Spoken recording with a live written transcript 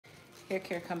hair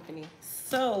care company.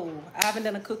 So I haven't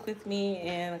done a cook with me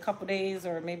in a couple days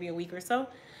or maybe a week or so.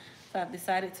 So I've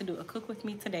decided to do a cook with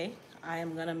me today. I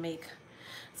am gonna make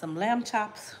some lamb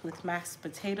chops with mashed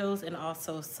potatoes and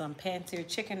also some pan-seared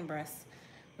chicken breasts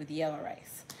with yellow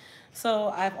rice. So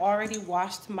I've already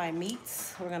washed my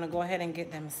meats. We're gonna go ahead and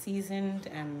get them seasoned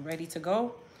and ready to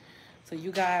go. So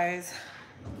you guys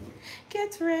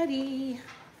get ready.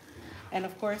 And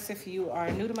of course, if you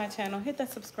are new to my channel, hit that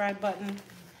subscribe button.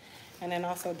 And then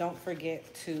also don't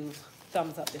forget to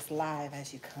thumbs up this live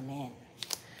as you come in.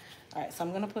 All right, so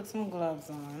I'm gonna put some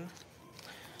gloves on.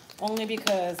 Only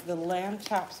because the lamb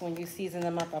chops, when you season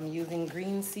them up, I'm using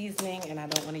green seasoning and I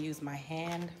don't wanna use my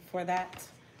hand for that.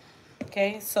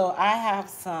 Okay, so I have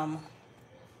some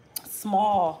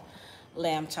small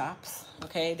lamb chops,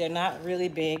 okay? They're not really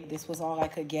big. This was all I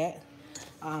could get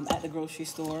at the grocery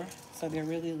store, so they're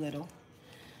really little.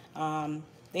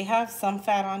 They have some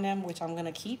fat on them, which I'm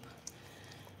gonna keep.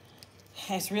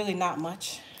 It's really not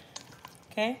much,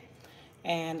 okay?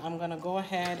 And I'm gonna go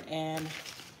ahead and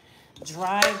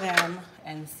dry them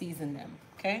and season them,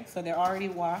 okay? So they're already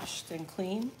washed and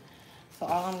clean. So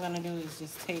all I'm gonna do is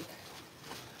just take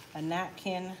a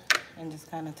napkin and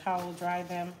just kind of towel dry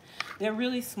them. They're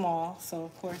really small, so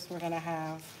of course we're gonna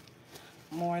have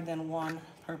more than one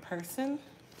per person.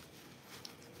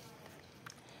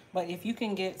 But if you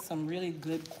can get some really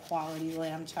good quality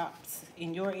lamb chops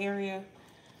in your area,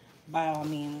 by all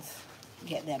means,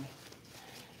 get them.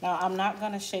 Now, I'm not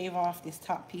gonna shave off this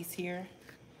top piece here.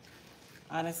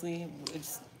 Honestly,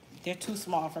 they're too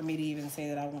small for me to even say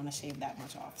that I wanna shave that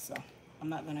much off, so I'm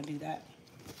not gonna do that.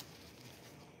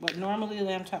 But normally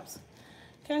lamb chops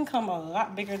can come a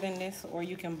lot bigger than this, or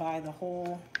you can buy the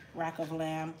whole rack of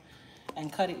lamb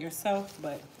and cut it yourself,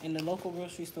 but in the local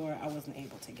grocery store, I wasn't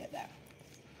able to get that.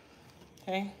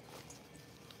 Okay.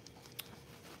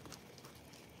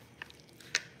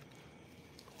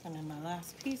 And then my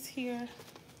last piece here.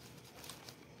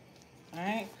 All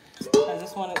right. I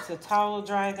just wanted to towel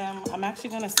dry them. I'm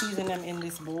actually going to season them in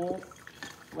this bowl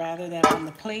rather than on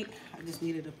the plate. I just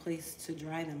needed a place to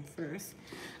dry them first.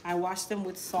 I washed them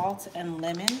with salt and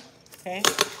lemon. Okay.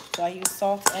 So I used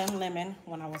salt and lemon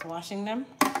when I was washing them.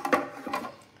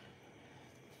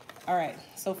 All right,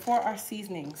 so for our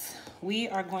seasonings, we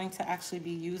are going to actually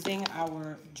be using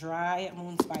our dry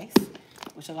moon spice,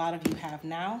 which a lot of you have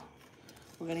now.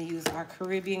 We're gonna use our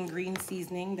Caribbean green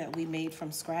seasoning that we made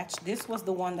from scratch. This was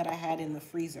the one that I had in the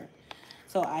freezer.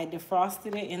 So I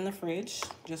defrosted it in the fridge,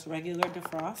 just regular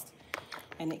defrost,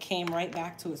 and it came right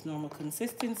back to its normal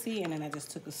consistency, and then I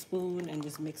just took a spoon and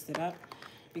just mixed it up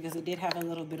because it did have a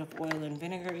little bit of oil and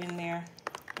vinegar in there.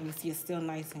 And you see it's still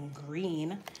nice and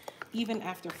green, even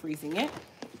after freezing it.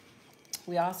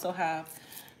 We also have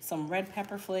some red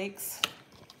pepper flakes,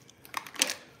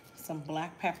 some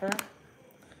black pepper,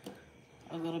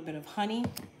 a little bit of honey,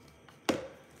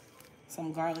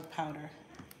 some garlic powder.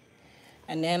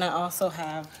 And then I also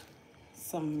have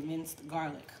some minced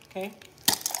garlic, okay?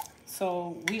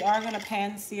 So we are gonna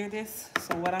pan sear this.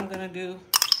 So what I'm gonna do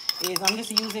is I'm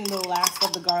just using the last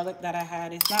of the garlic that I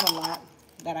had. It's not a lot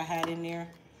that I had in there.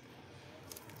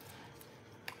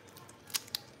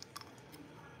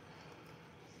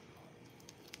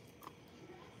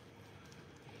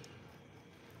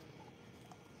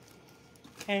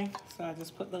 Okay, so I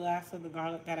just put the last of the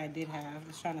garlic that I did have,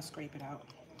 just trying to scrape it out.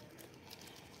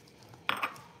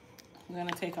 We're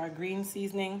gonna take our green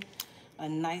seasoning, a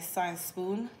nice sized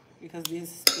spoon, because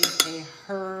this is a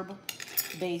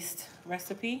herb-based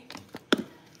recipe.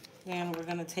 Then we're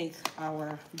gonna take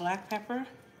our black pepper.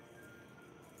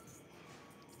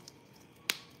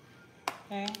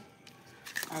 Okay,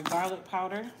 our garlic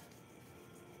powder.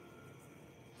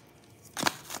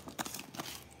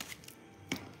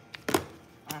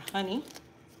 Our honey,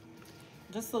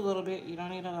 just a little bit, you don't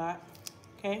need a lot,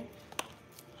 okay?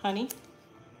 Honey.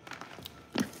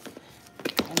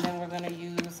 And then we're gonna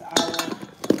use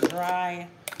our dry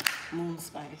moon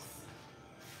spice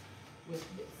with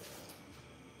this.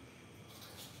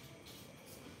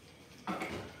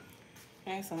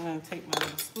 Okay, so I'm gonna take my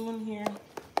little spoon here.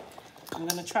 I'm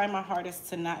gonna try my hardest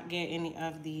to not get any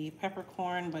of the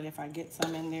peppercorn, but if I get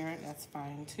some in there, that's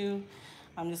fine too.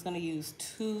 I'm just gonna use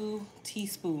 2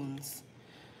 teaspoons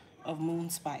of moon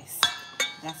spice.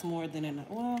 That's more than enough.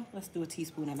 Well, let's do a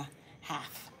teaspoon and a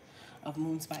half of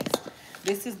moon spice.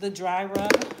 This is the dry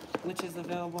rub, which is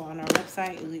available on our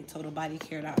website,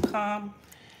 elitetotalbodycare.com.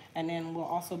 And then we'll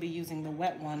also be using the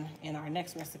wet one in our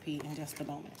next recipe in just a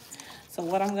moment. So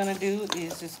what I'm gonna do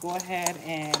is just go ahead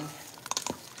and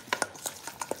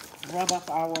rub up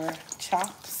our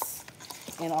chops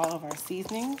in all of our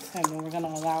seasonings, and then we're going to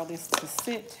allow this to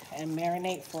sit and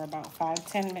marinate for about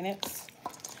 5-10 minutes.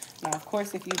 Now, of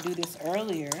course, if you do this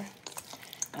earlier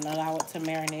and allow it to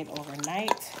marinate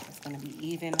overnight, it's going to be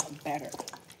even better.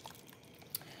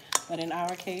 But in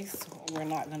our case, we're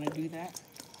not going to do that.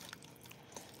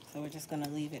 So we're just going to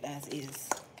leave it as is,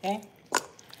 okay?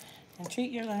 And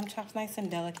treat your lamb chops nice and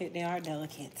delicate. They are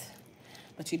delicate.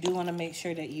 But you do want to make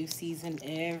sure that you season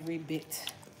every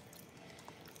bit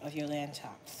of your lamb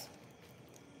chops,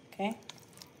 okay?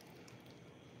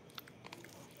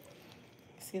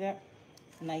 See that?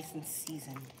 Nice and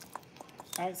seasoned.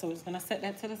 All right, so we're just gonna set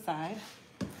that to the side.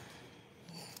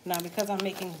 Now, because I'm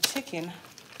making chicken,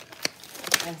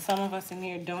 and some of us in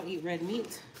here don't eat red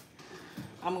meat,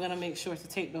 I'm gonna make sure to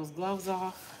take those gloves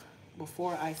off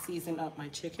before I season up my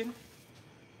chicken.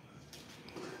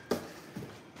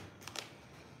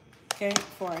 Okay,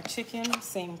 for our chicken,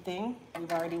 same thing.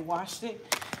 We've already washed it.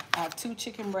 I have 2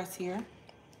 chicken breasts here.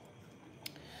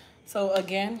 So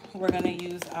again, we're gonna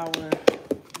use our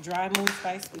dry moon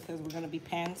spice because we're gonna be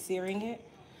pan searing it.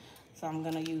 So I'm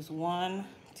gonna use 1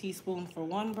 teaspoon for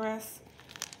one breast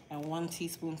and 1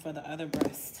 teaspoon for the other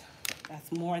breast.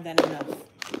 That's more than enough,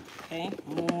 okay?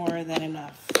 More than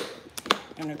enough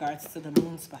in regards to the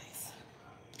moon spice.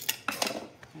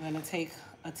 I'm gonna take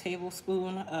a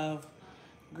tablespoon of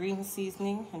green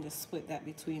seasoning and just split that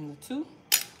between the 2.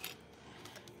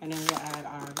 And then we'll add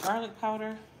our garlic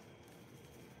powder.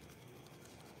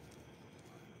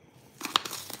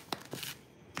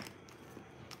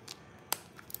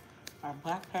 Our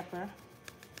black pepper.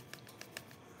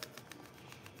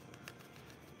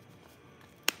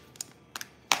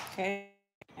 Okay,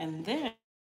 and then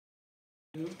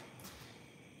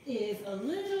is a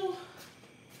little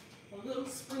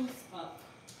spruce up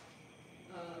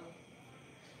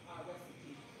our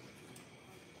recipe.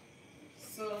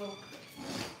 So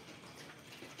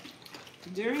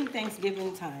during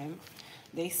Thanksgiving time,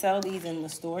 they sell these in the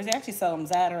stores. They actually sell them.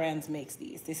 Zatarain's makes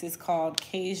these. This is called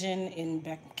Cajun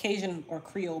or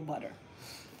Creole butter.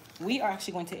 We are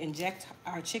actually going to inject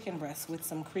our chicken breast with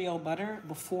some Creole butter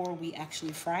before we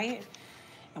actually fry it.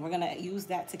 And we're going to use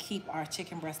that to keep our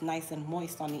chicken breast nice and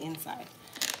moist on the inside.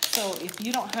 So if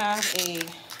you don't have a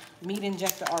meat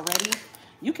injector already,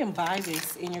 you can buy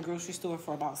this in your grocery store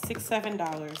for about $6,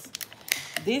 $7.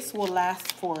 This will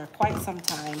last for quite some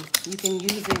time. You can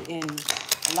use it in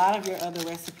a lot of your other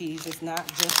recipes. It's not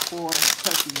just for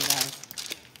turkey, you guys.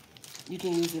 You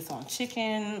can use this on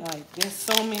chicken. Like, there's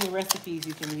so many recipes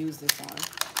you can use this on.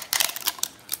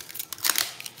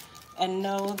 And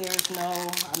no,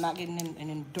 I'm not getting an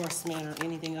endorsement or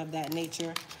anything of that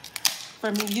nature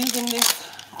for me using this.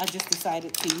 I just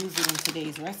decided to use it in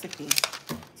today's recipe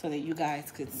so that you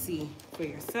guys could see for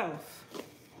yourself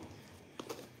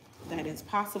that it's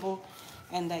possible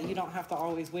and that you don't have to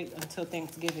always wait until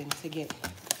Thanksgiving to get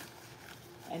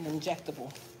an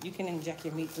injectable. You can inject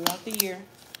your meat throughout the year.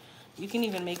 You can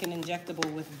even make an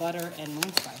injectable with butter and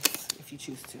moon spice if you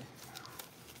choose to. You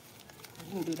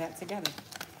can do that together.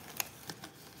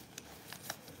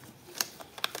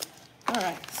 All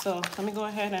right, so let me go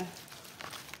ahead and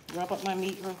rub up my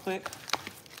meat real quick.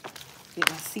 Get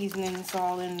my seasonings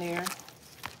all in there.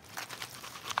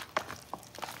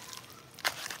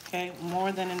 Okay,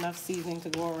 more than enough seasoning to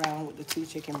go around with the 2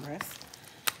 chicken breasts.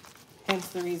 Hence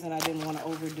the reason I didn't want to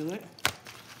overdo it.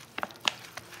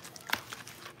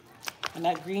 And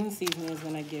that green seasoning is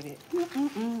going to give it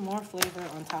more flavor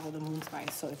on top of the moon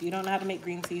spice. So if you don't know how to make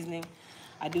green seasoning,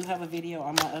 I do have a video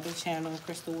on my other channel,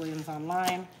 Crystal Williams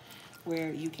Online,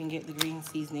 where you can get the green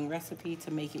seasoning recipe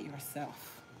to make it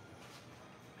yourself.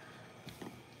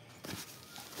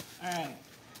 All right,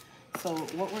 so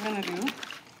what we're going to do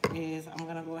is I'm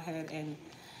going to go ahead and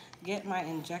get my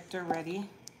injector ready.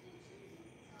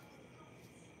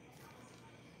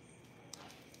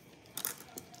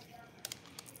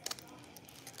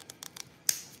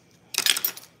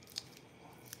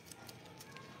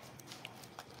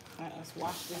 All right, let's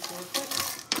wash this real quick.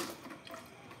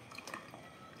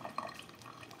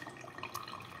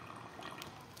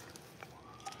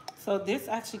 So this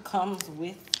actually comes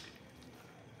with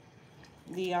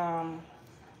the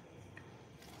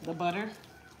butter,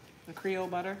 the Creole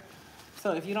butter.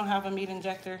 So if you don't have a meat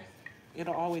injector,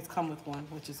 it'll always come with one,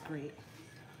 which is great.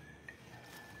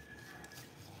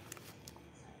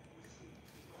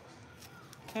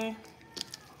 Okay.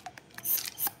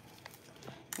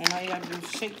 And all you gotta do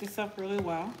is shake this up really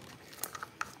well.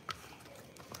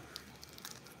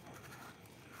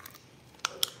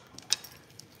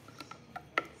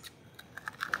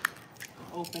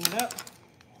 Open it up.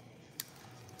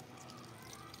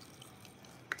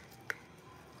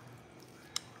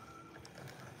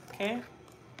 Okay,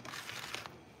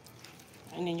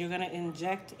 and then you're gonna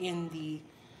inject in the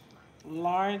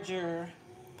larger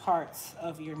parts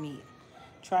of your meat.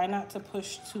 Try not to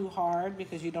push too hard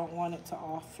because you don't want it to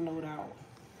all float out.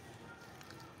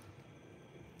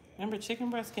 Remember, chicken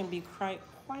breast can be quite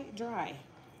dry.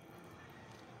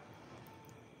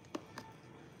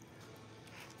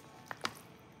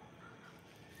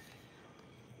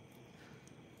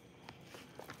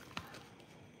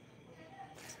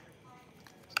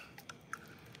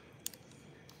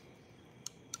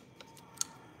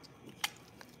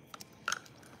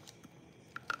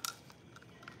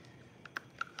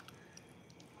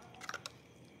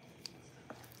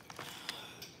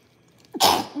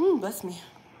 Bless me.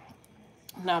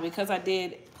 Now, because I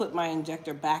did put my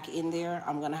injector back in there,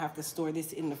 I'm gonna have to store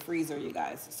this in the freezer, you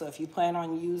guys. So if you plan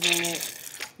on using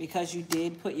it, because you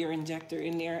did put your injector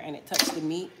in there and it touched the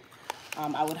meat,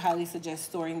 I would highly suggest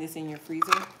storing this in your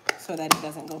freezer so that it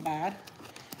doesn't go bad.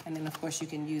 And then of course you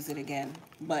can use it again.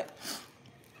 But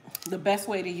the best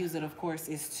way to use it, of course,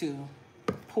 is to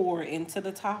pour into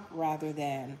the top rather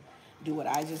than do what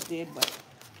I just did. But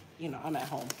you know, I'm at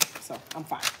home, so I'm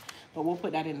fine. But we'll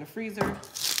put that in the freezer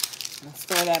and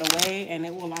store that away, and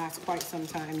it will last quite some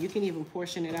time. You can even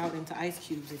portion it out into ice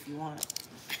cubes if you want,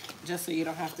 just so you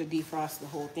don't have to defrost the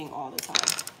whole thing all the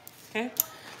time. Okay,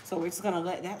 so we're just gonna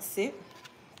let that sit,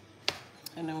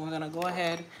 and then we're gonna go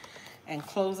ahead and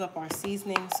close up our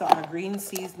seasoning. So our green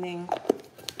seasoning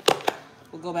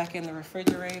will go back in the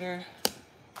refrigerator.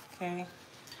 Okay, I'm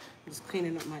just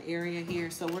cleaning up my area here.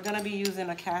 So we're gonna be using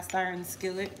a cast iron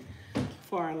skillet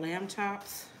for our lamb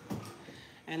chops.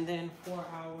 And then for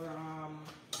our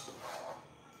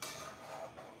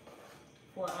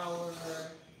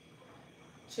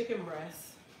chicken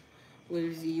breast,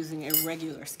 we're using a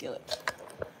regular skillet.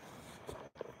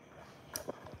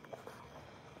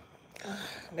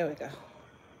 There we go.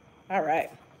 All right.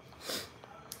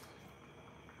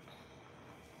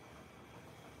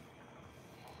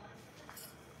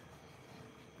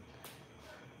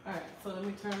 All right, so let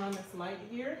me turn on this light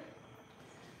here.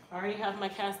 I already have my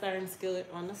cast iron skillet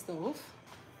on the stove.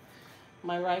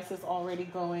 My rice is already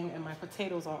going and my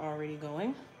potatoes are already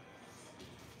going.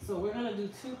 So we're gonna do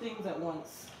two things at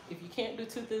once. If you can't do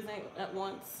two things at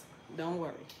once, don't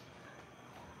worry.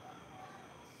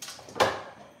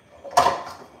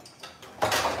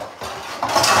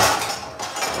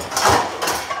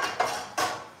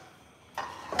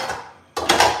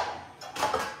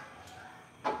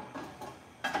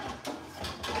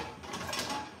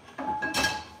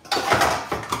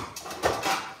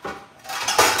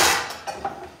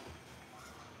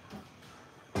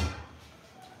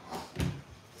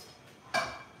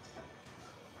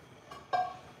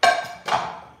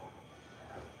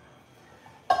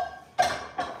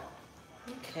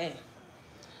 Okay,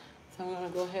 so I'm gonna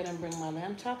go ahead and bring my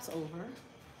lamb chops over.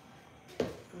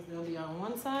 They'll be on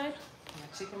one side,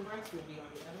 my chicken breast will be on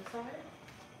the other side.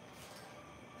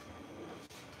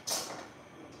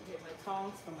 Get my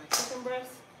tongs for my chicken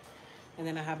breast, and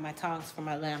then I have my tongs for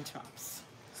my lamb chops.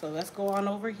 So let's go on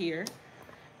over here.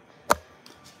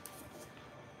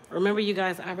 Remember, you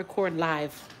guys, I record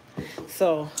live,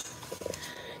 so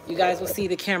you guys will see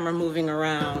the camera moving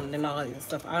around and all that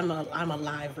stuff. I'm a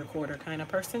live recorder kind of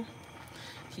person.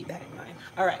 Keep that in mind.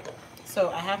 All right, so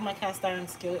I have my cast iron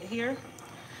skillet here.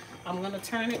 I'm gonna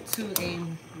turn it to a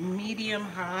medium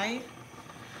high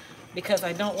because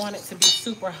I don't want it to be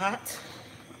super hot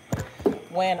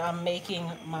when I'm making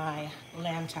my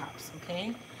lamb chops,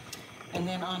 okay? And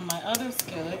then on my other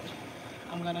skillet,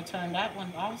 I'm gonna turn that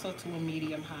one also to a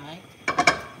medium high,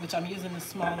 which I'm using a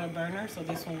smaller burner, so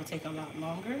this one will take a lot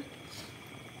longer,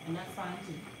 and that's fine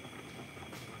too.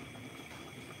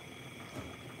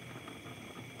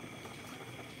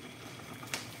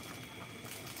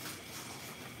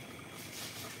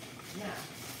 Now,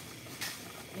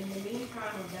 in the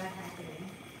meantime of that happening,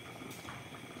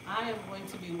 I am going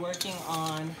to be working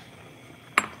on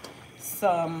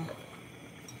some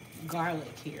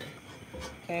garlic here,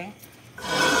 okay?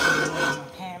 My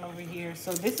pan over here.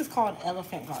 So this is called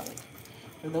elephant garlic.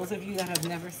 For those of you that have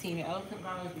never seen it, elephant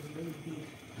garlic is really big.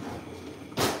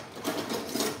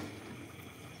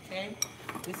 Okay,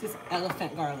 this is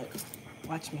elephant garlic.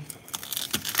 Watch me.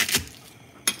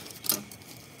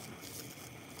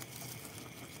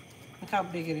 Look how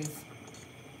big it is.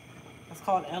 It's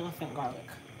called elephant garlic.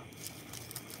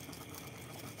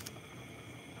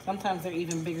 Sometimes they're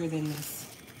even bigger than this.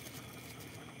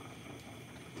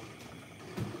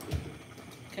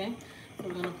 Okay, so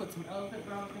we're gonna put some elephant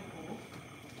garlic in the bowl.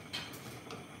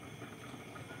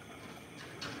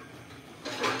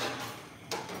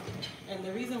 And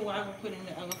the reason why we're putting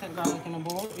the elephant garlic in a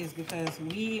bowl is because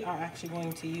we are actually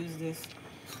going to use this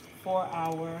for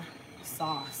our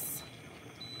sauce.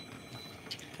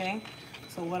 Okay,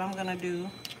 so what I'm gonna do,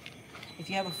 if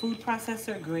you have a food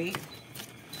processor, great.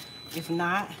 If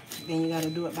not, then you gotta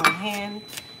do it by hand.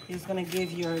 It's gonna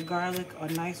give your garlic a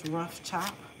nice rough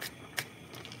chop.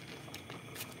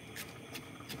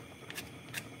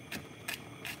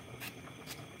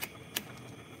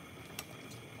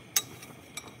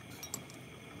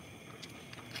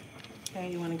 Okay,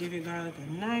 you wanna give your garlic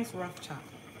a nice rough chop,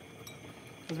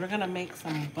 because we're gonna make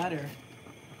some butter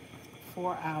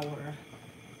for our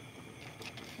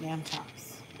lamb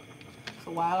chops.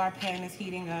 So while our pan is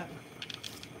heating up,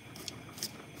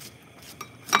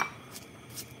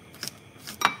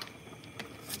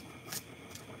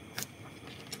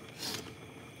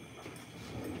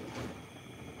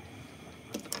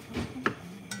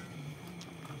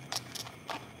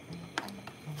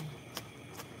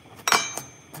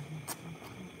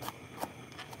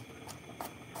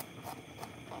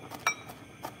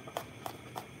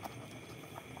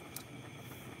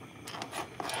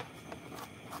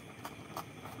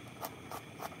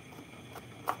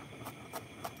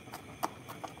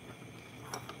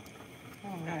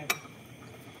 alright,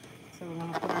 so we're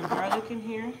gonna put our garlic in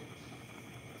here.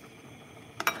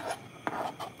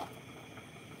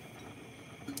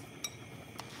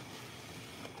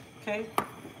 Okay,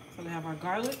 so we have our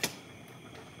garlic,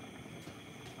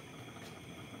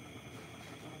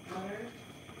 butter.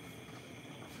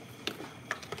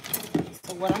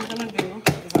 So what I'm gonna do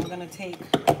is I'm gonna take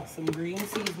some green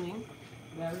seasoning,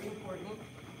 very important.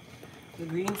 The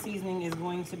green seasoning is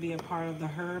going to be a part of the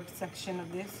herb section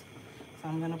of this. So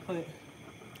I'm gonna put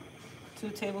 2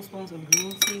 tablespoons of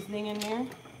green seasoning in there.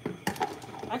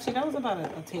 Actually, that was about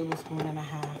a tablespoon and a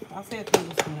half. I'll say a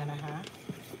tablespoon and a half.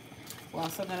 We're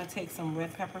also gonna take some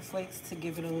red pepper flakes to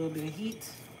give it a little bit of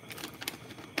heat.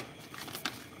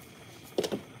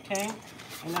 Okay,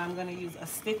 and now I'm gonna use a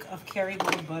stick of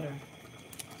Kerrygold butter.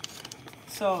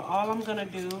 So all I'm gonna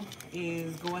do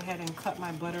is go ahead and cut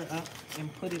my butter up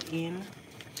and put it in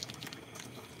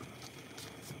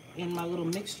my little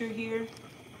mixture here.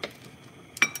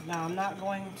 Now I'm not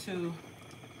going to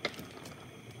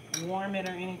warm it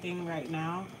or anything right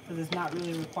now because it's not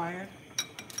really required.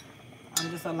 I'm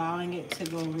just allowing it to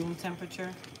go room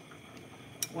temperature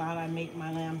while I make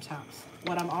my lamb chops.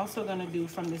 What I'm also gonna do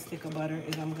from this stick of butter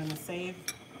is I'm gonna save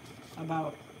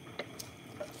about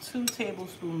 2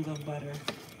 tablespoons of butter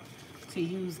to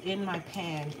use in my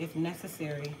pan if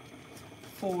necessary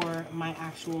for my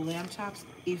actual lamb chops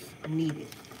if needed,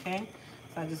 okay?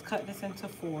 So I just cut this into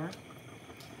 4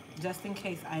 just in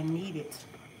case I need it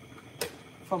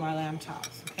for my lamb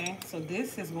chops, okay? So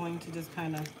this is going to just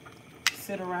kind of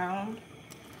sit around.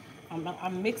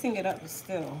 I'm mixing it up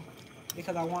still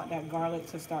because I want that garlic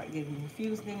to start getting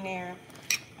infused in there.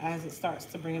 As it starts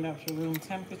to bring it up to room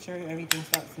temperature, everything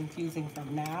starts infusing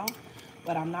from now.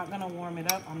 But I'm not gonna warm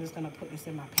it up. I'm just gonna put this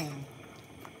in my pan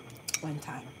one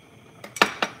time.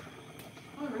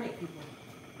 All right, people.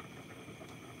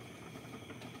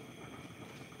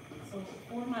 So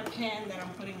for my pan that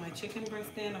I'm putting my chicken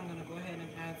breast in, I'm gonna go ahead and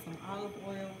add some olive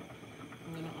oil.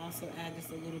 I'm gonna also add just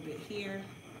a little bit here.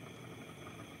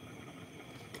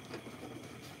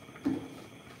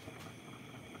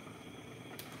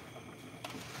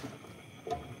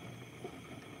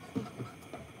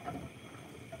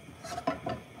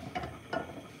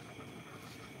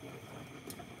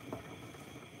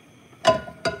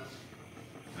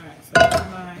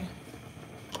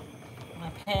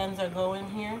 Pans are going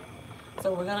here.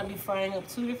 So we're gonna be frying up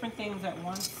 2 different things at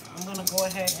once. I'm gonna go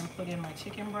ahead and put in my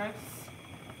chicken breasts.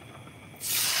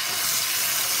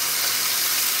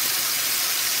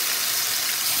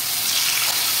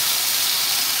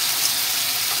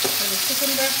 For the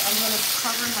chicken breast, I'm gonna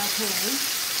cover my pan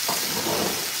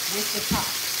with the top,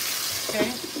 okay?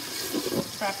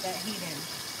 Trap that heat in.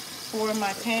 For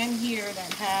my pan here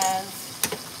that has,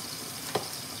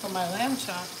 for my lamb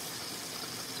chops,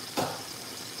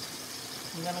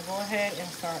 I'm gonna go ahead and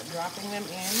start dropping them in.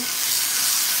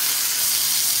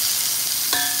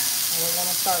 And we're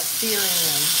gonna start searing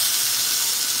them.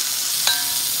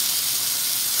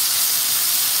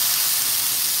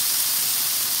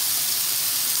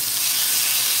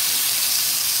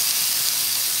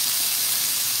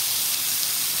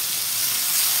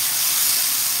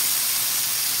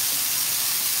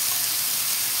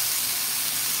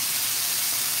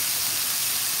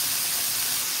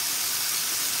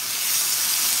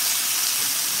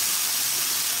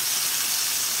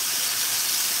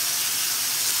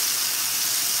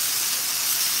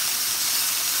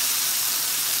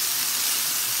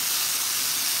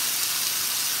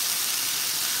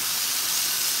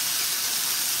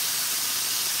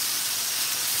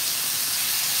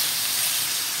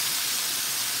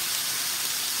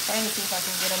 Trying to see if I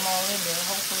can get them all in there.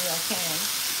 Hopefully I can.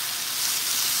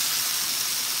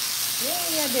 Yeah,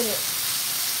 I did it.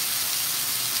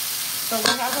 So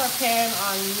we have our pan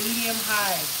on medium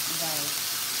high, you guys.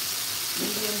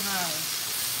 Medium high.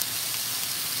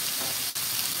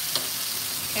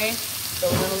 Okay,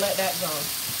 so we're gonna let that go.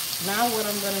 Now what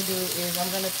I'm gonna do is I'm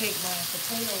gonna take my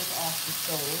potatoes off the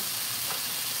stove.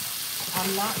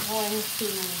 I'm not going to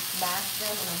mash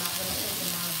them, and I'm not gonna take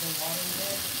them out of the water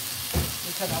yet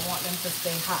because I want them to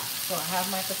stay hot. So I have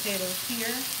my potatoes here.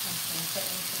 I'm just gonna set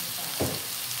them to the side.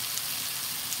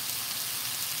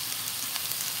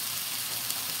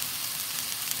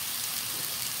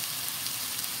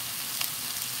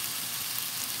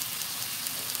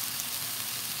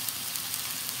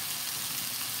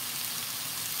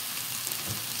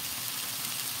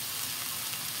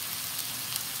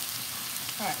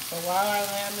 Alright, so while our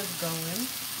lamb is going,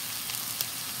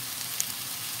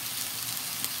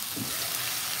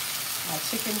 my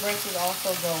chicken breast is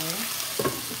also going.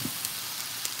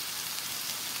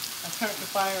 I turned the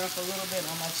fire up a little bit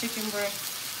on my chicken breast.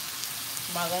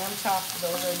 My lamb chops,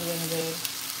 those are doing good.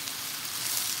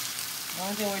 The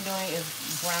only thing we're doing is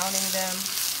browning them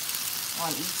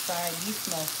on each side. These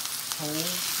smell so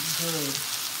good.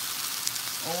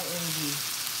 OMG.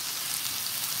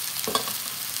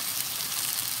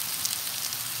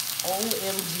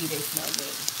 OMG, they smell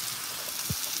good.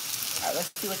 Alright,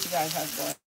 let's see what you guys have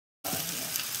going on here.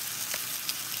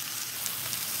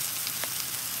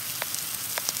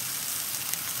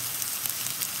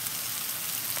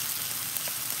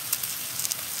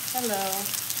 Hello.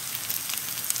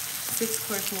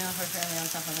 6-course meal for family on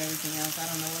top of everything else. I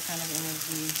don't know what kind of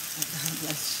energy. God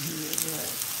bless you.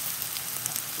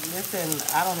 But listen,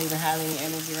 I don't even have any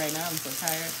energy right now. I'm so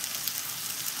tired.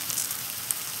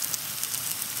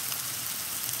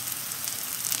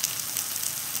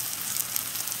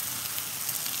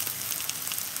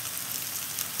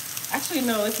 Actually,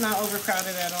 no, it's not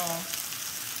overcrowded at all.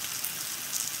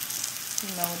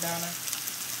 No, Donna.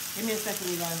 Give me a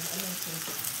second, you guys. I'm going to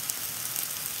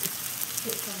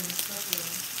get some of this stuff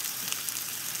in.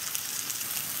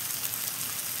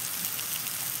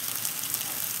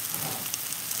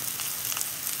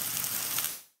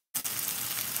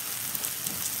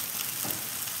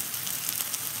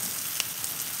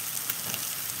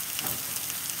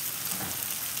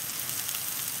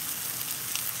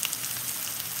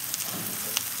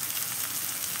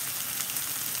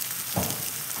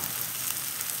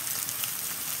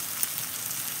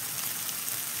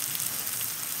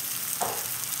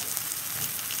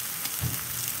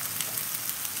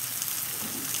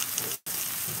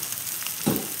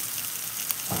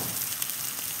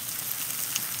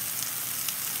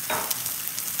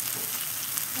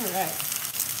 Alright,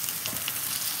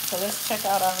 so let's check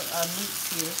out our meats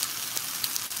here.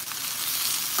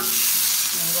 I'm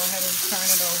going to go ahead and turn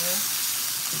it over.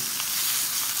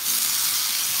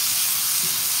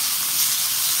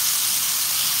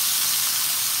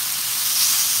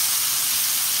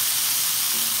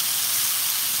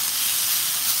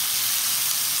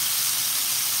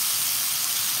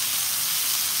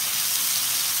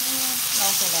 I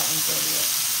don't think that one's ready yet.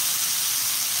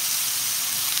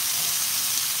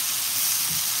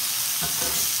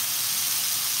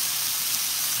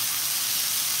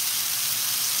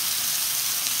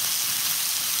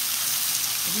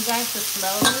 If you guys could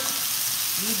smell it,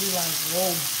 you'd be like,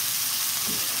 whoa.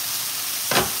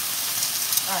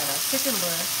 Alright, our chicken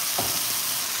breast.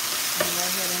 I'm going to go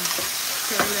ahead and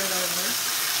turn it over.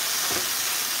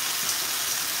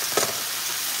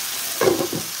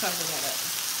 Cover that up.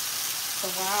 So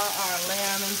while our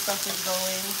lamb and stuff is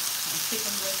going, our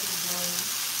chicken breast is going,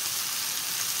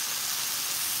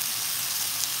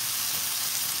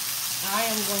 I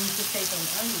am going to take an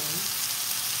onion.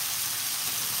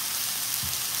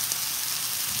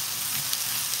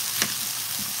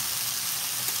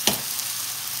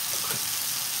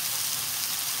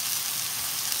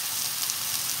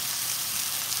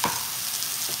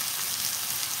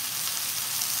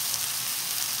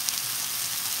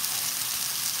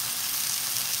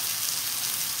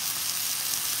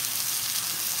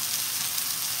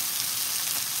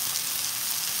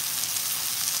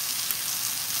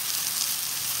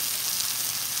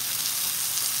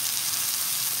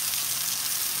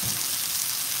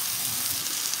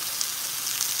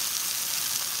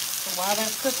 While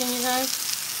that's cooking, you guys,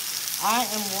 I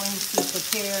am going to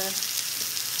prepare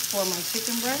for my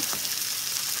chicken breast.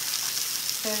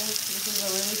 Okay, this is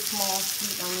a really small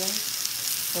sweet onion,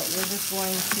 but we're just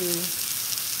going to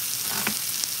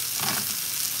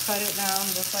cut it down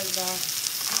just like that,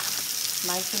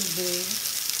 nice and big.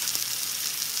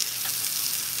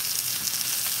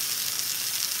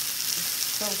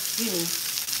 so skinny,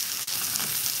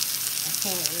 I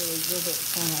can't really give it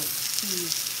some like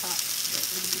huge chops, but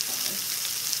it'll be fine.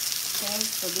 Okay,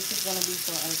 so this is gonna be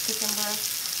for our chicken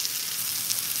breast.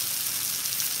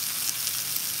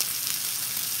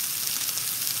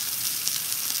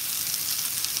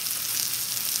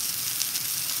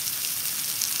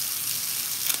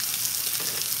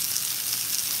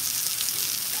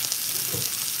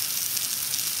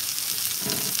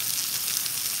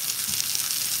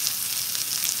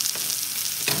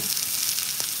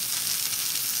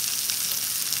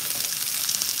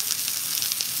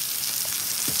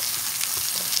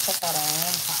 Check out our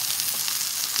lamb chops.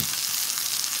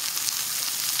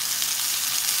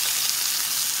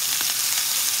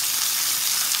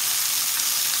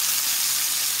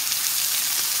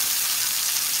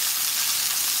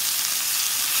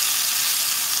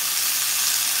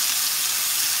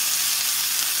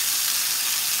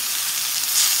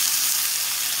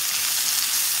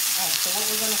 Alright, so what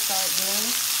we're gonna start doing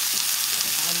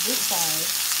on this side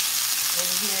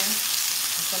over here,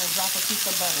 I'm gonna drop a piece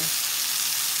of butter.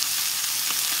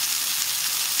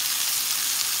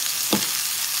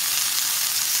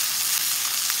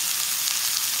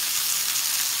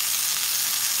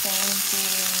 Same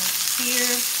thing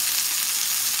here,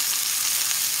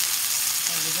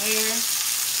 over there,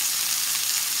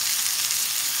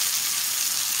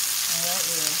 and right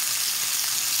there.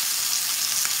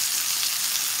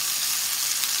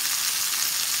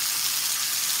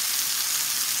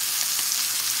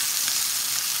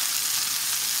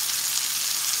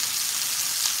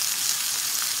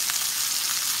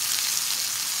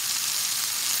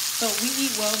 So we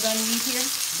eat well done meat here,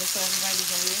 just so everybody's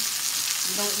aware.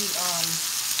 We don't eat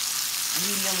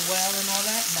medium well and all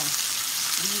that. No,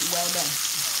 we eat well done.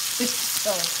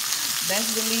 So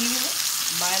best believe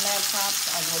my lamb chops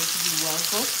are going to be well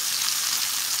cooked.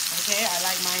 Okay, I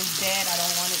like mine dead. I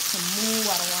don't want it to move.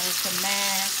 I don't want it to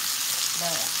mash.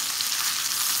 But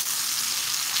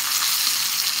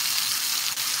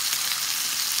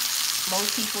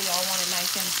most people, y'all want it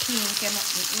nice and pink and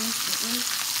we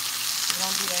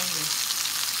don't do that here.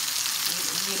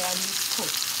 We get our meat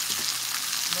cooked.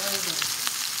 Very good.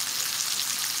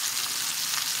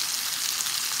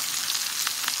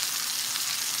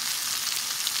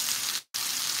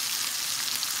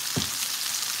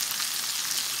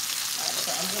 Alright,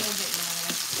 so I'm gonna get my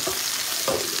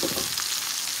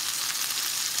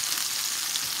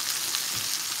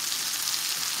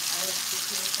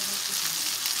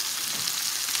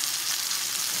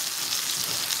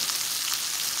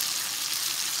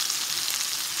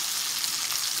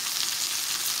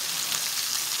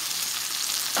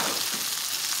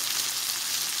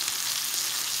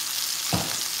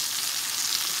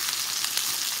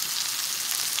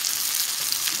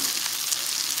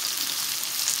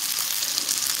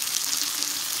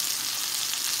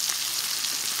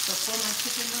So for my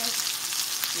chicken breast,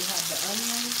 we have the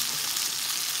onions.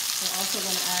 We're also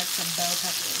going to add some bell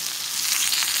peppers.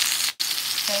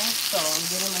 Okay, so I'm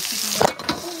getting my chicken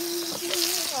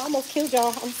breast. I almost killed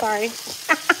y'all. I'm sorry.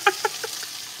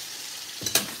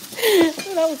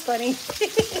 That was funny.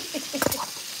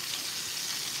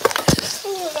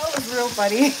 Oh, that was real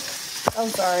funny. I'm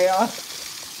sorry, y'all.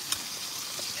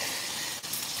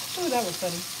 Oh, that was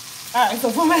funny. All right, so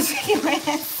for my chicken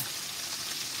breast,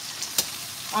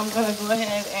 I'm going to go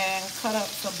ahead and cut up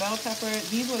some bell pepper.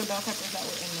 These were the bell peppers that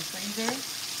were in the freezer.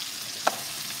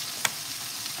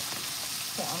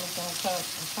 So I'm just going to cut a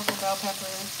couple bell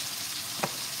peppers.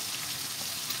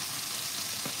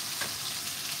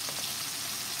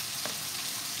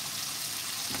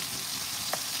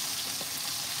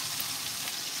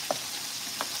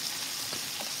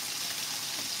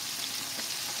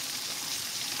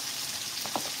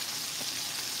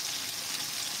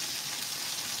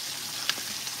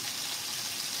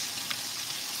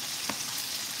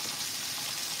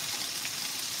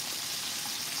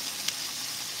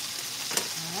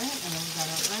 Alright, and then we got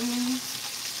our onions.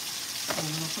 And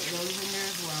I'm going to put those in there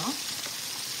as well.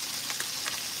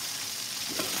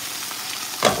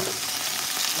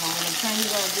 And I'm going to turn it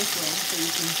over this way so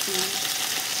you can see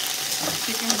our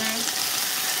chicken breast.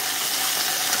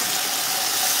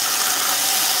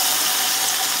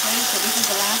 Okay, so this is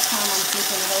the last time I'm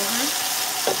flipping it over.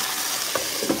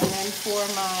 And then for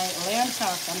my lamb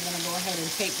chops, I'm going to go ahead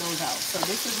and take those out. So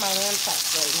this is my lamb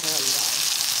chops right here, you guys.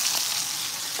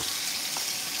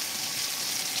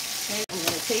 Okay, I'm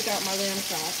going to take out my lamb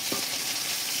chops.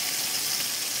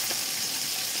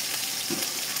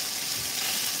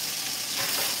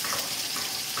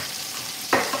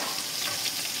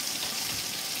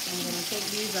 I'm going to take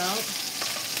these out.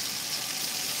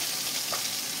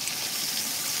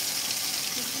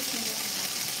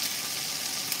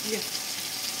 Yeah.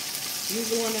 Use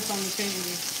the one that's on the table.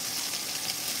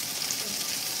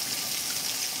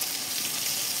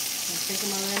 I'm taking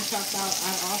my lamb chops out.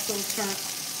 I also turned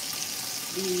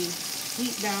the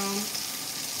heat down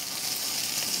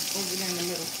over there in the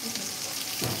middle.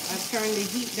 I've turned the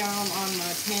heat down on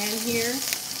my pan here.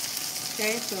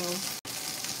 Okay, so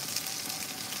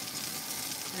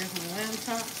there's my lamb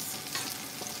chops.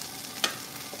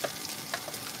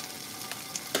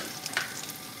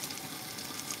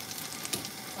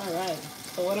 Alright,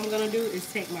 so what I'm going to do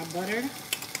is take my butter and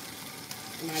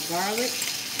my garlic,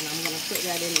 and I'm going to put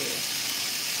that in there.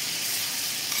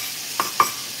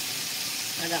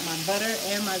 I got my butter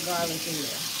and my garlic in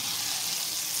there.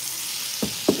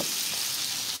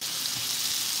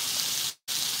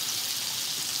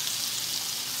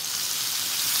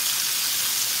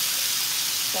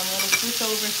 So I'm going to switch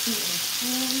over to a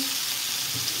spoon.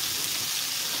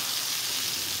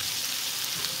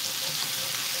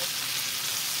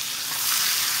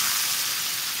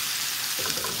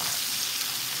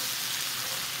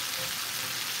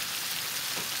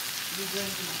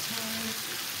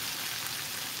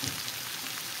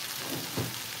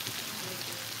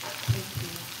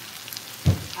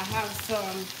 I have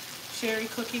some sherry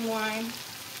cooking wine.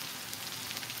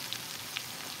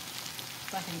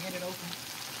 If I can get it open.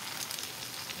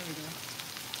 There we go.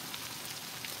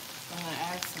 I'm going to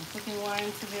add some cooking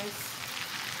wine to this.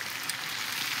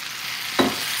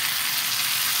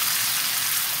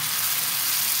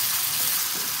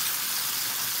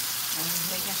 I'm just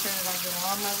making sure that I get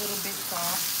all my little bits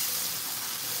off.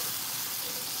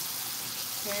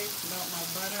 Okay, melt my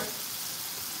butter.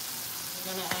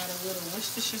 I'm going to add a little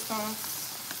Worcestershire sauce.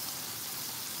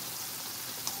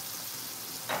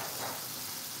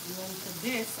 And then to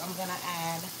this, I'm going to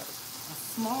add a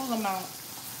small amount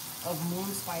of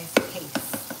moon spice paste.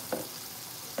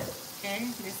 Okay,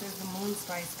 this is the moon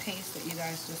spice paste that you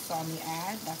guys just saw me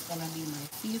add. That's going to be my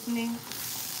seasoning.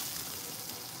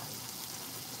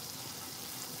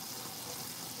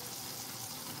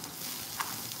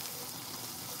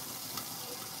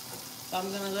 So I'm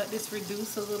going to let this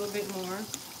reduce a little bit more.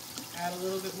 Add a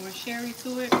little bit more sherry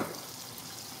to it.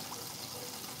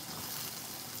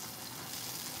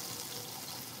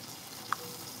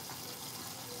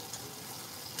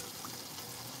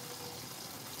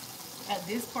 At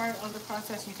this part of the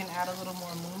process, you can add a little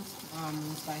more moon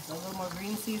spice, a little more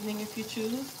green seasoning if you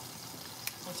choose,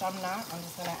 which I'm not. I'm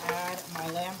just going to add my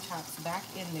lamb chops back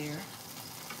in there.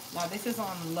 Now this is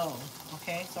on low,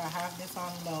 okay? So I have this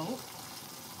on low.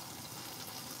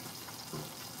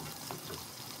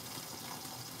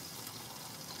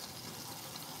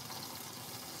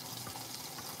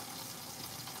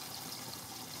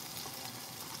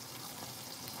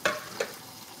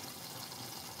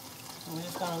 And we're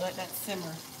just going to let that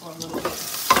simmer for a little bit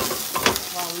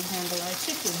while we handle our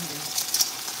chicken here.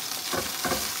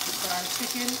 So our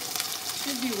chicken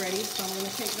should be ready, so I'm going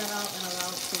to take that out and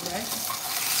allow it to rest.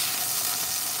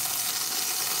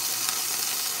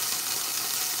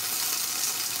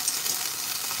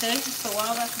 Okay, so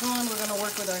while that's going, we're going to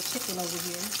work with our chicken over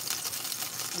here.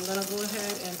 I'm going to go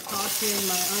ahead and toss in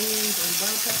my onions and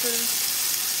bell peppers.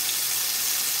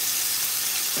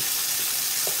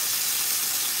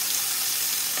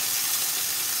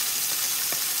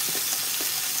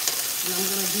 And I'm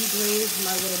going to deglaze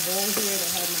my little bowl here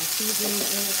that had my seasoning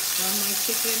in it from my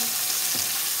chicken.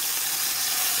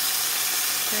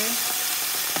 Okay.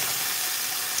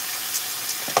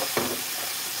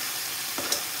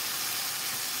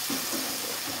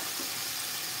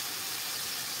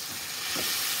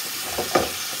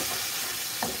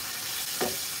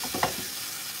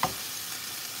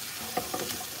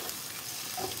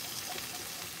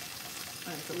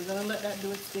 Alright, so we're going to let that do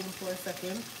its thing for a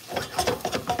second.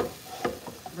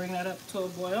 Bring that up to a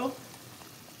boil,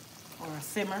 or a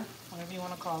simmer, whatever you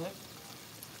want to call it.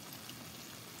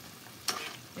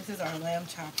 This is our lamb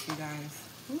chops, you guys.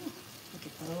 Ooh, look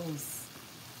at those.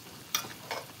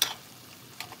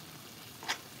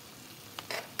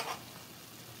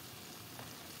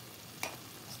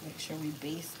 Just make sure we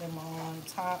baste them all on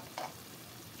top.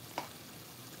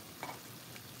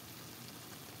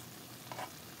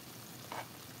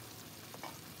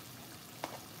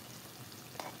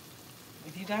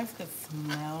 If you guys could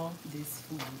smell this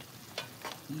food,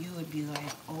 you would be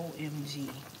like, OMG.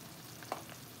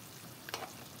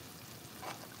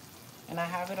 And I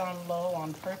have it on low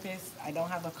on purpose. I don't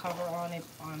have a cover on it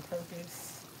on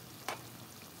purpose.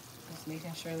 Just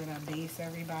making sure that I baste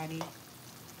everybody.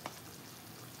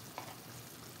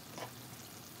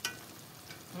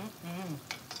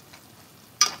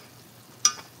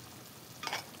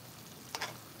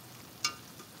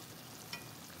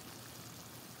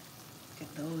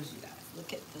 at those, you guys.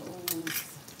 Look at those.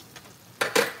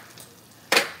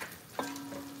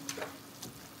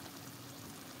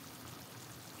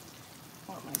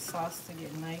 I want my sauce to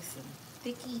get nice and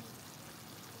sticky.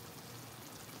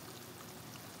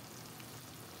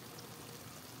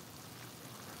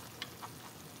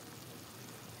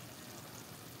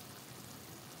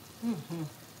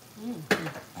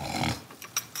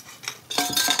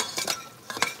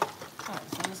 Alright,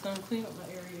 so I'm just gonna clean up my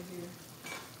area here.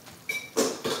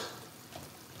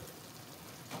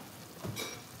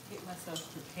 Get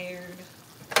myself prepared.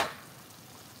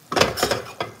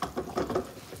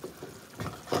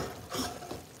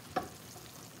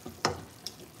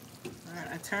 Alright,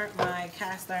 I turned my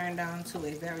cast iron down to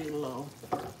a very low.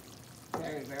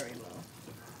 Very, very low.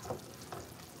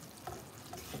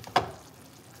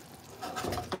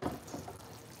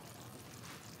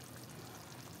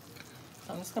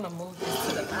 I'm just gonna move this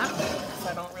to the back because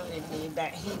I don't really need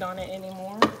that heat on it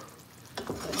anymore.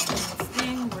 This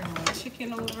thing, bring my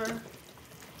chicken over.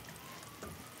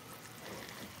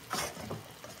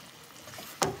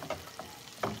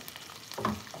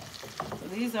 So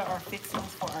these are our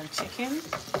fixings for our chicken.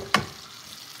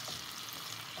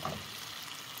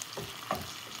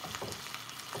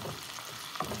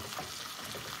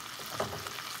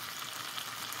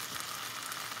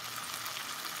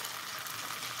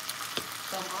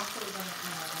 So I'm also going to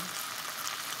add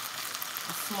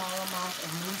a small amount of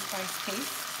new spice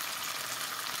paste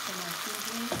to my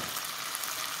seasoning.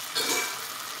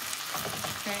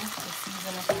 Okay, to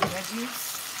season up my veggies.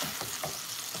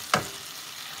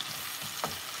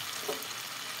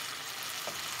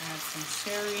 Add some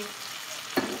sherry.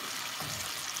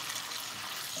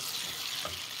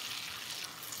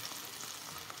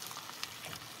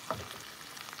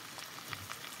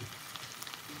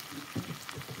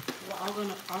 We're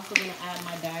also gonna add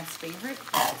my dad's favorite,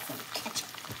 some ketchup.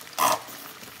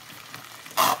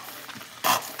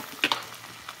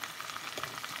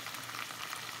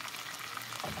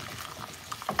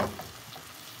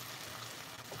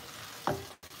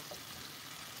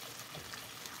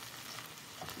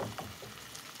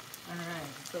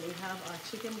 Alright, so we have our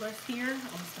chicken breast here. I'm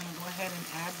just gonna go ahead and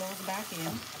add those back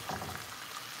in.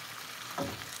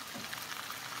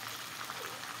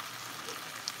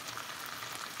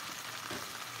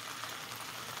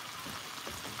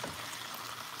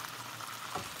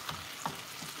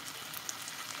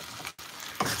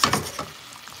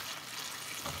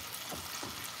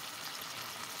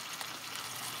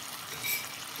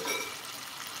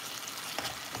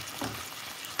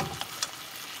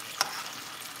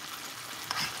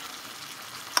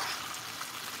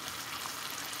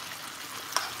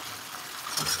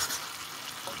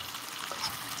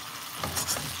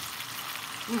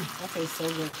 That tastes so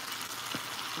good.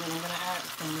 Then I'm gonna add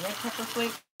some red pepper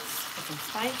flakes with some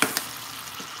spice.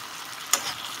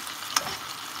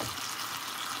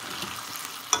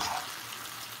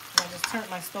 And I just turned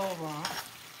my stove off.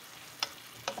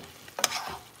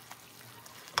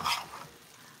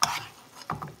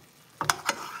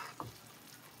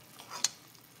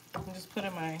 I'm just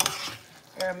putting my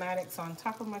aromatics on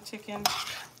top of my chicken.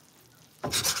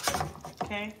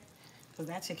 Okay? Because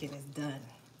that chicken is done.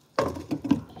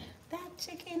 That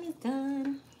chicken is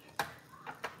done.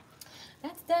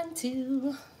 That's done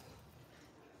too.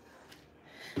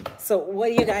 So what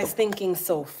are you guys thinking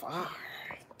so far?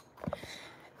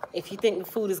 If you think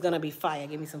the food is gonna be fire,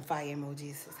 give me some fire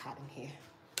emojis. It's hot in here.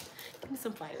 Give me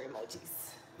some fire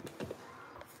emojis.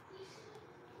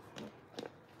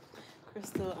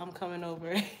 Crystal, I'm coming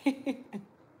over.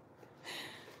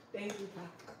 Thank you, Pop.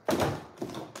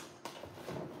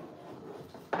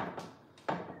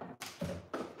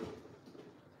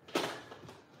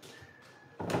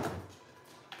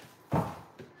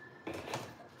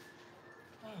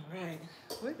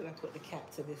 Where did I put the cap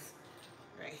to this?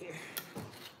 Right here.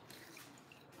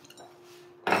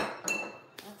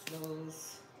 That's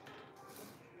those.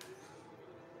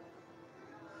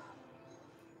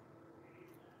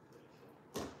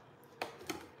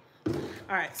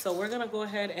 All right, so we're gonna go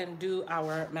ahead and do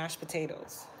our mashed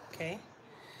potatoes, okay?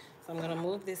 So I'm gonna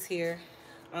move this here.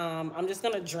 I'm just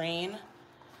gonna drain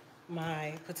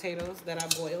my potatoes that I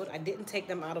boiled. I didn't take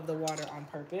them out of the water on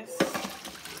purpose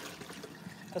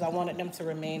because I wanted them to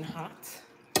remain hot.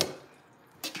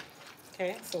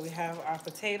 Okay, so we have our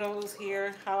potatoes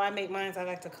here. How I make mine is I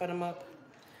like to cut them up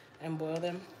and boil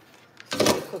them so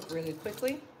they cook really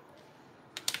quickly.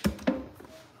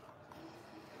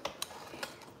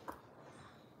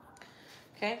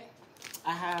 Okay,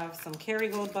 I have some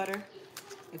Kerrygold butter.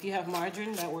 If you have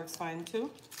margarine, that works fine too.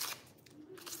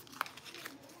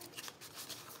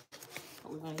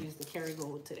 But we're gonna use the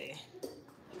Kerrygold today.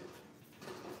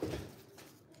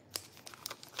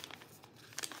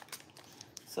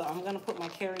 So I'm gonna put my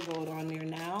Kerrygold on there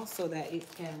now so that it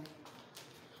can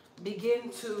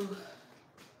begin to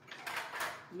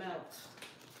melt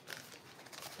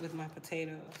with my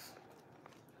potatoes.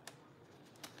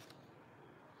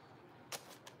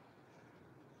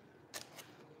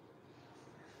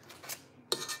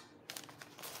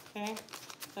 Okay,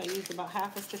 so I used about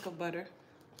half a stick of butter.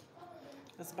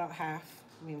 That's about half.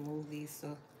 Let me move these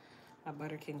so my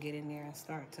butter can get in there and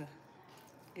start to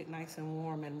get nice and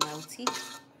warm and melty.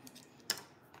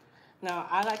 Now,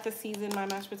 I like to season my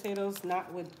mashed potatoes,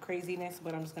 not with craziness,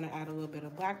 but I'm just gonna add a little bit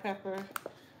of black pepper and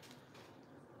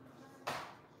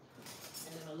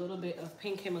then a little bit of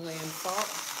pink Himalayan salt.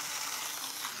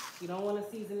 You don't wanna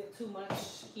season it too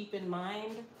much. Keep in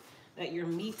mind that your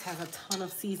meat has a ton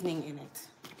of seasoning in it.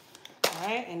 All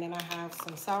right, and then I have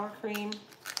some sour cream.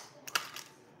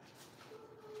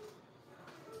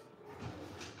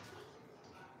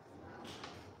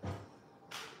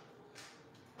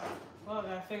 Well, I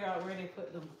gotta figure out where they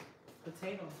put the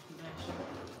potato masher.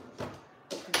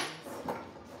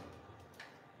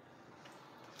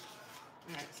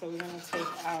 Alright, so we're gonna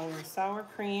take our sour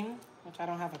cream, which I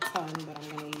don't have a ton, but I'm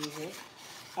gonna use it.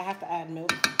 If I have to add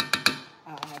milk,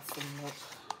 I'll add some milk.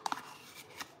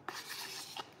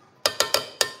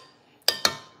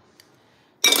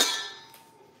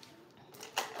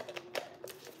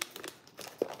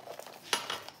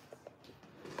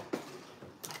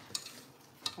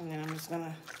 And then I'm just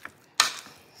gonna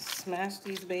smash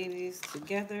these babies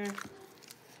together.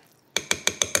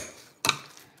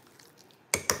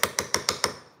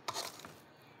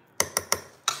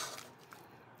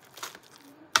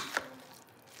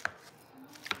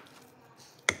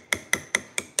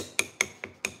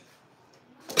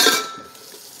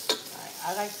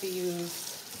 I like to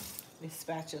use this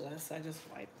spatula, so I just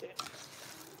wiped it.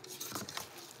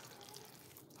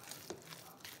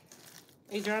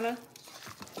 Adriana,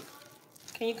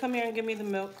 can you come here and give me the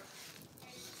milk?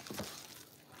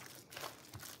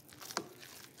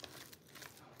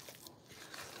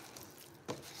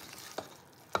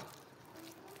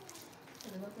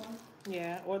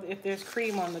 Yeah, or if there's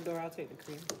cream on the door, I'll take the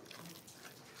cream.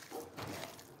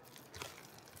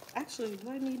 Actually, do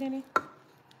I need any?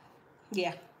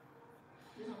 Yeah.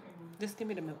 Just give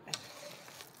me the milk back.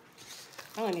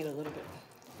 I only need a little bit.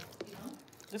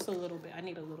 Just a little bit. I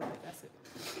need a little bit. That's it.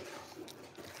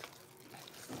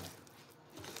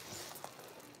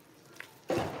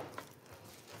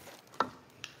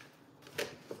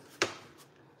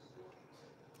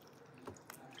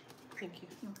 Thank you.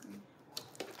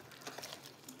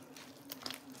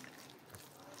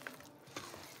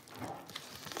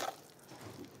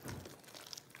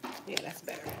 Yeah, that's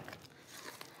better.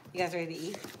 You guys ready to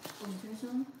eat?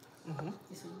 Mm-hmm.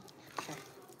 Okay.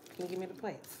 Can you give me the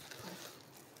plates?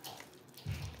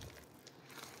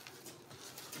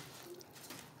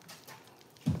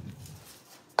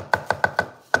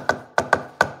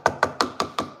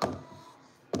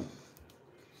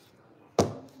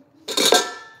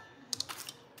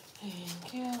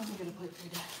 Thank you. Let me get a plate for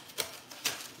you.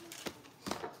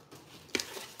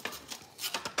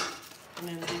 And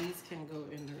then these can go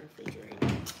in the refrigerator.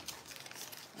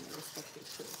 And the respective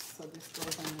twists. So this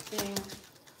goes on the thing.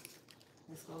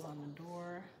 This goes on the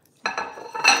door. This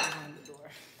goes on the door.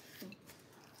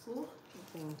 Cool.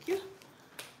 Thank you.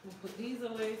 We'll put these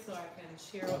away so I can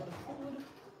share out the food.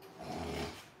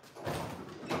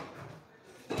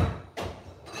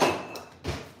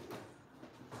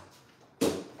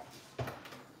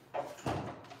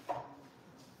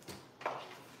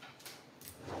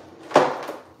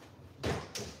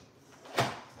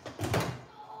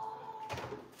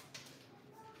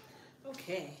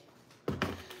 Okay,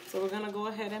 so we're gonna go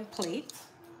ahead and plate.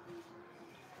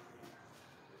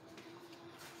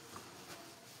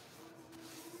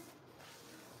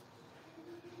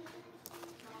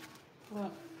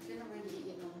 Well, they're not ready to eat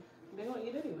yet, Mom. They're gonna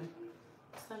eat anyway.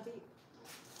 It's time to eat.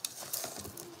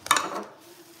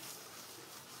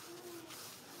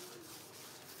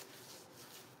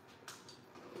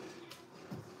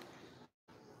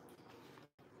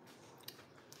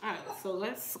 All right, so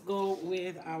let's go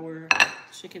with our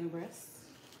chicken breasts.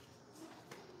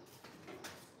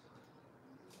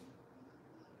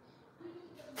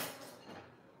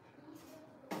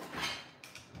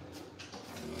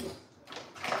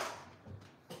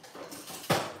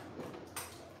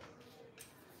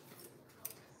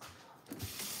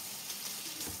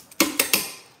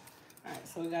 All right,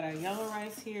 so we got our yellow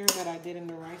rice here that I did in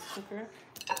the rice cooker.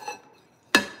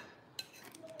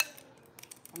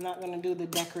 I'm not gonna do the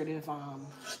decorative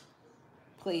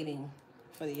plating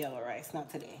for the yellow rice, not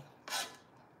today.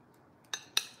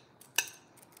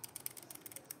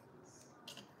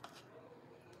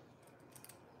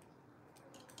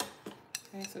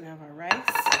 Okay, so we have our rice.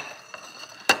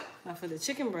 Now for the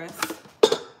chicken breast,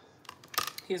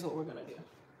 here's what we're gonna do.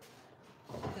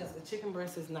 Because the chicken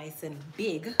breast is nice and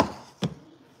big.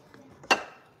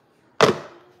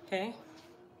 Okay.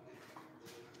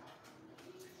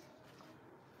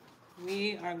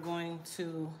 We are going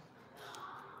to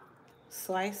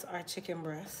slice our chicken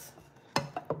breast.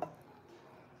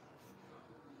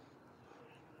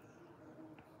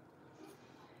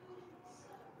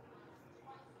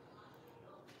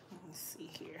 Let's see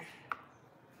here.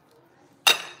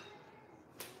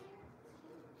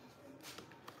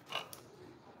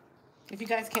 If you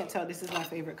guys can't tell, this is my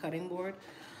favorite cutting board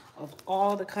of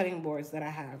all the cutting boards that I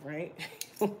have, right?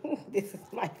 This is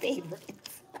my favorite.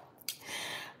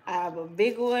 I have a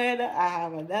big one, I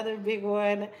have another big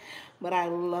one, but I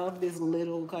love this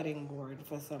little cutting board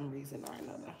for some reason or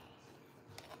another.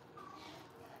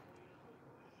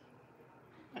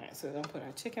 All right, so we're gonna put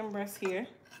our chicken breast here.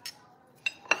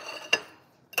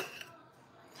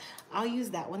 I'll use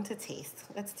that one to taste.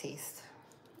 Let's taste.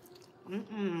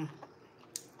 Mm-mm.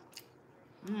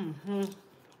 Mm-hmm.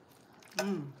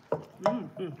 Mm.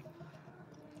 Mm-hmm.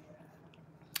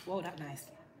 Whoa, that's nice.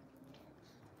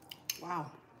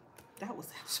 Wow, that was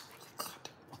actually really good.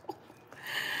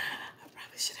 I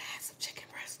probably should have had some chicken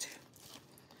breast too.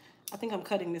 I think I'm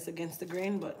cutting this against the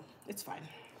grain, but it's fine.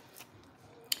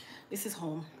 This is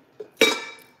home.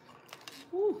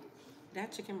 Ooh,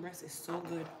 that chicken breast is so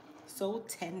good, so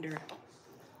tender.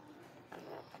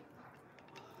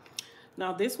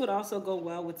 Now this would also go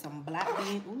well with some black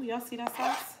beans. Ooh, y'all see that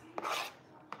sauce?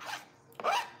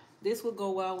 This would go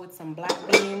well with some black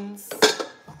beans.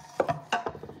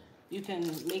 You can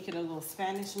make it a little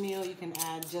Spanish meal. You can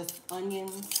add just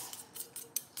onions.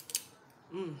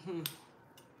 Mm-hmm.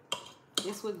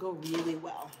 This would go really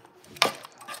well.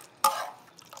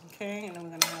 Okay, and then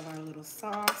we're gonna have our little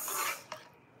sauce.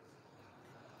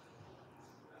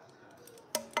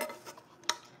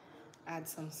 Add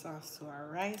some sauce to our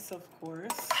rice, of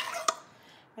course.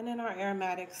 And then our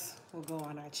aromatics will go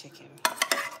on our chicken.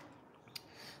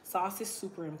 Sauce is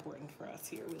super important for us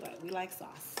here. We like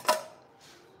sauce.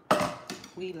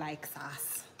 We like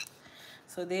sauce.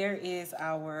 So there is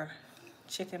our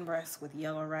chicken breast with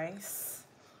yellow rice.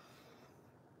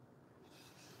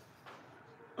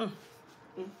 Mm.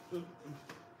 Mm, mm,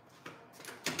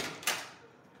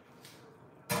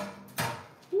 mm.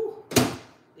 Woo.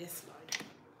 Yes, Lord.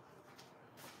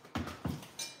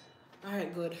 All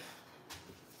right, good.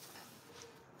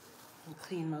 I'll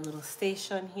clean my little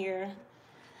station here.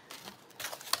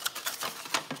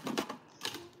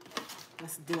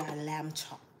 Let's do our lamb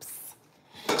chops.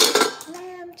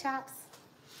 Lamb chops.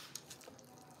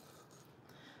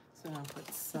 So I'm gonna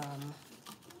put some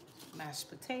mashed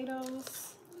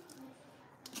potatoes.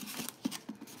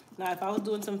 Now, if I was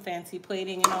doing some fancy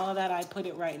plating and all of that, I'd put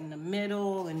it right in the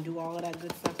middle and do all of that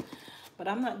good stuff. But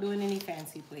I'm not doing any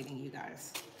fancy plating, you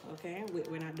guys. Okay?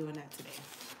 We're not doing that today.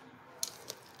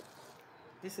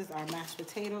 This is our mashed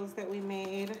potatoes that we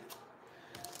made,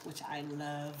 which I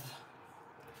love.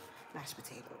 Mashed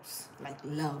potatoes, like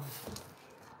love.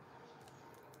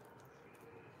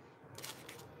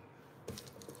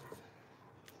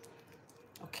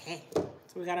 Okay,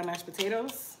 so we got our mashed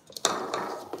potatoes.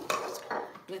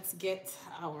 Let's get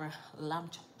our lamb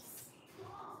chops.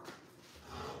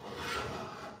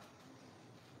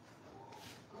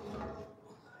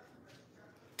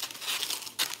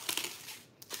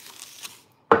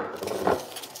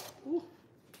 Ooh.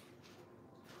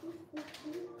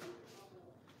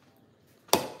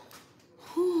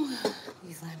 Whew.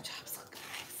 These lamb chops look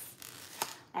nice.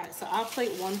 All right, so I'll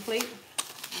plate one plate,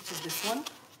 which is this one.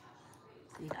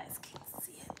 So you guys can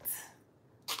see it.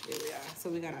 There we are. So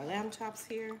we got our lamb chops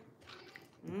here.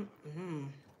 Mm-hmm.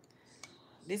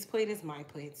 This plate is my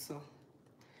plate, so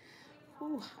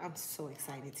ooh, I'm so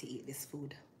excited to eat this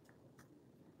food.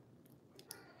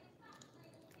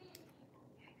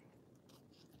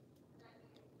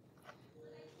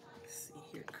 Let's see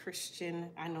here, Christian.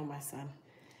 I know my son.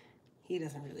 He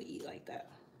doesn't really eat like that.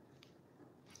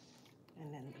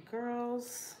 And then the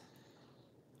girls.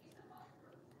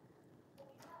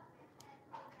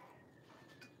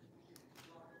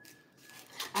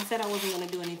 I said I wasn't gonna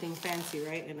do anything fancy,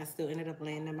 right? And I still ended up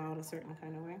laying them out a certain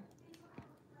kind of way.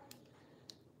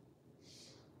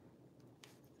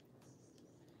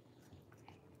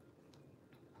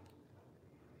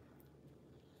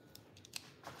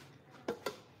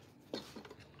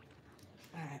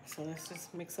 All right, so let's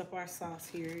just mix up our sauce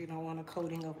here. You don't want a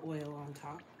coating of oil on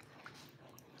top.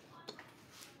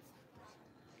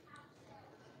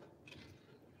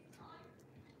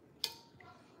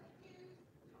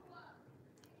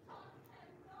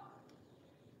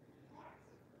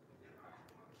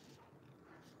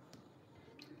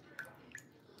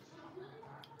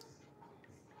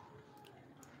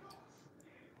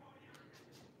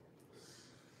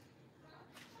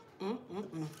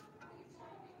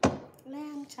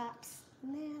 Lamb chops,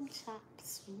 lamb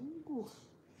chops. Ooh,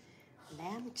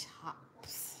 lamb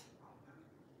chops.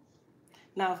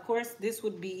 Now, of course, this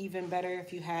would be even better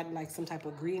if you had like some type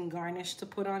of green garnish to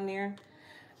put on there.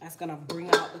 That's gonna bring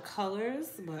out the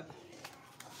colors, but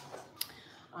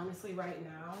honestly, right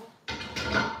now,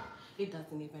 it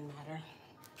doesn't even matter.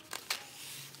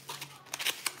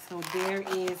 So there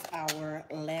is our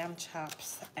lamb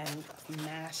chops and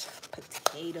mashed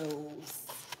potatoes.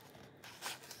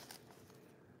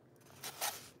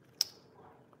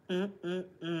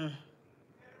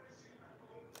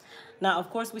 Now, of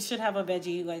course, we should have a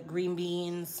veggie like green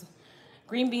beans.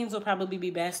 Green beans will probably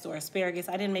be best, or asparagus.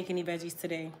 I didn't make any veggies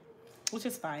today, which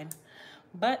is fine.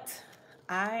 But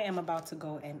I am about to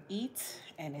go and eat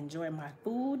and enjoy my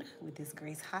food with this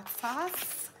Grace hot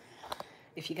sauce.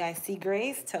 If you guys see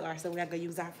Grace, tell her so we're gonna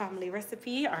use our family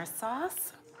recipe, our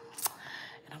sauce.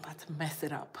 And I'm about to mess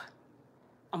it up.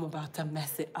 I'm about to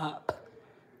mess it up.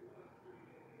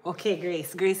 Okay,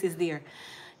 Grace. Grace is there.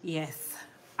 Yes,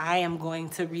 I am going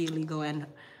to really go and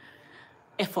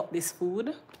F up this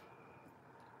food.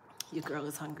 Your girl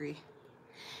is hungry.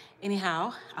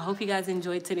 Anyhow, I hope you guys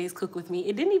enjoyed today's Cook With Me.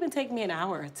 It didn't even take me an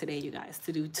hour today, you guys,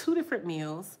 to do 2 different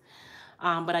meals.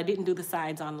 But I didn't do the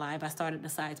sides on live. I started the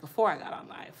sides before I got on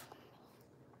live.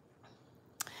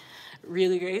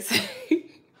 Really, Grace?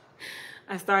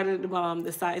 I started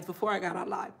the sides before I got on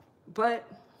live. But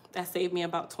that saved me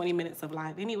about 20 minutes of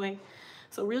live anyway.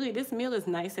 So really, this meal is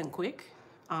nice and quick.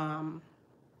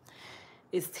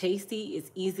 It's tasty.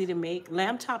 It's easy to make.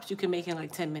 Lamb chops you can make in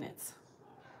like 10 minutes.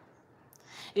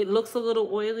 It looks a little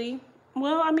oily.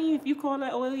 Well, I mean, if you call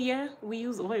that oily, yeah, we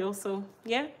use oil, so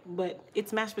yeah, but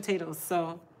it's mashed potatoes,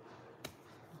 so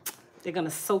they're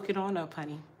gonna soak it on up,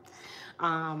 honey.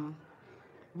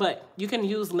 But you can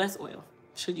use less oil,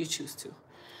 should you choose to.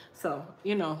 So,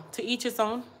 you know, to each its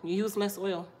own, you use less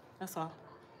oil, that's all.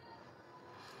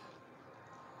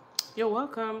 You're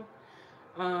welcome.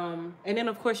 And then,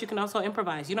 of course, you can also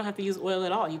improvise. You don't have to use oil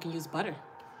at all. You can use butter.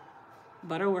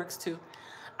 Butter works, too.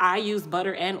 I use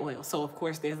butter and oil, so, of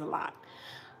course, there's a lot.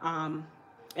 And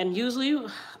usually,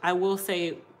 I will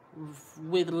say,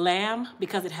 with lamb,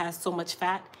 because it has so much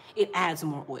fat, it adds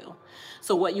more oil.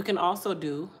 So what you can also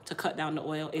do to cut down the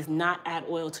oil is not add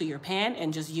oil to your pan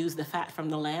and just use the fat from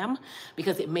the lamb,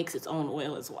 because it makes its own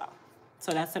oil as well.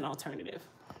 So that's an alternative.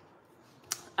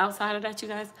 Outside of that, you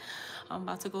guys, I'm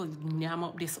about to go yam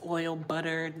up this oil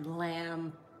buttered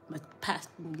lamb.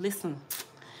 Listen,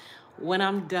 when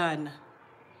I'm done,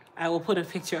 I will put a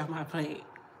picture of my plate.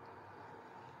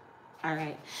 All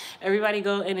right, everybody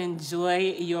go and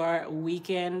enjoy your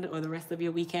weekend, or the rest of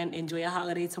your weekend. Enjoy a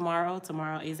holiday tomorrow.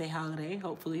 Tomorrow is a holiday,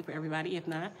 hopefully for everybody. If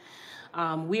not,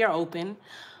 we are open,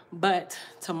 but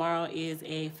tomorrow is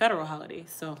a federal holiday.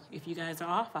 So if you guys are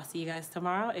off, I'll see you guys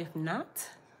tomorrow. If not,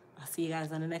 I'll see you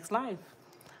guys on the next live.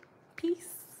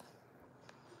 Peace.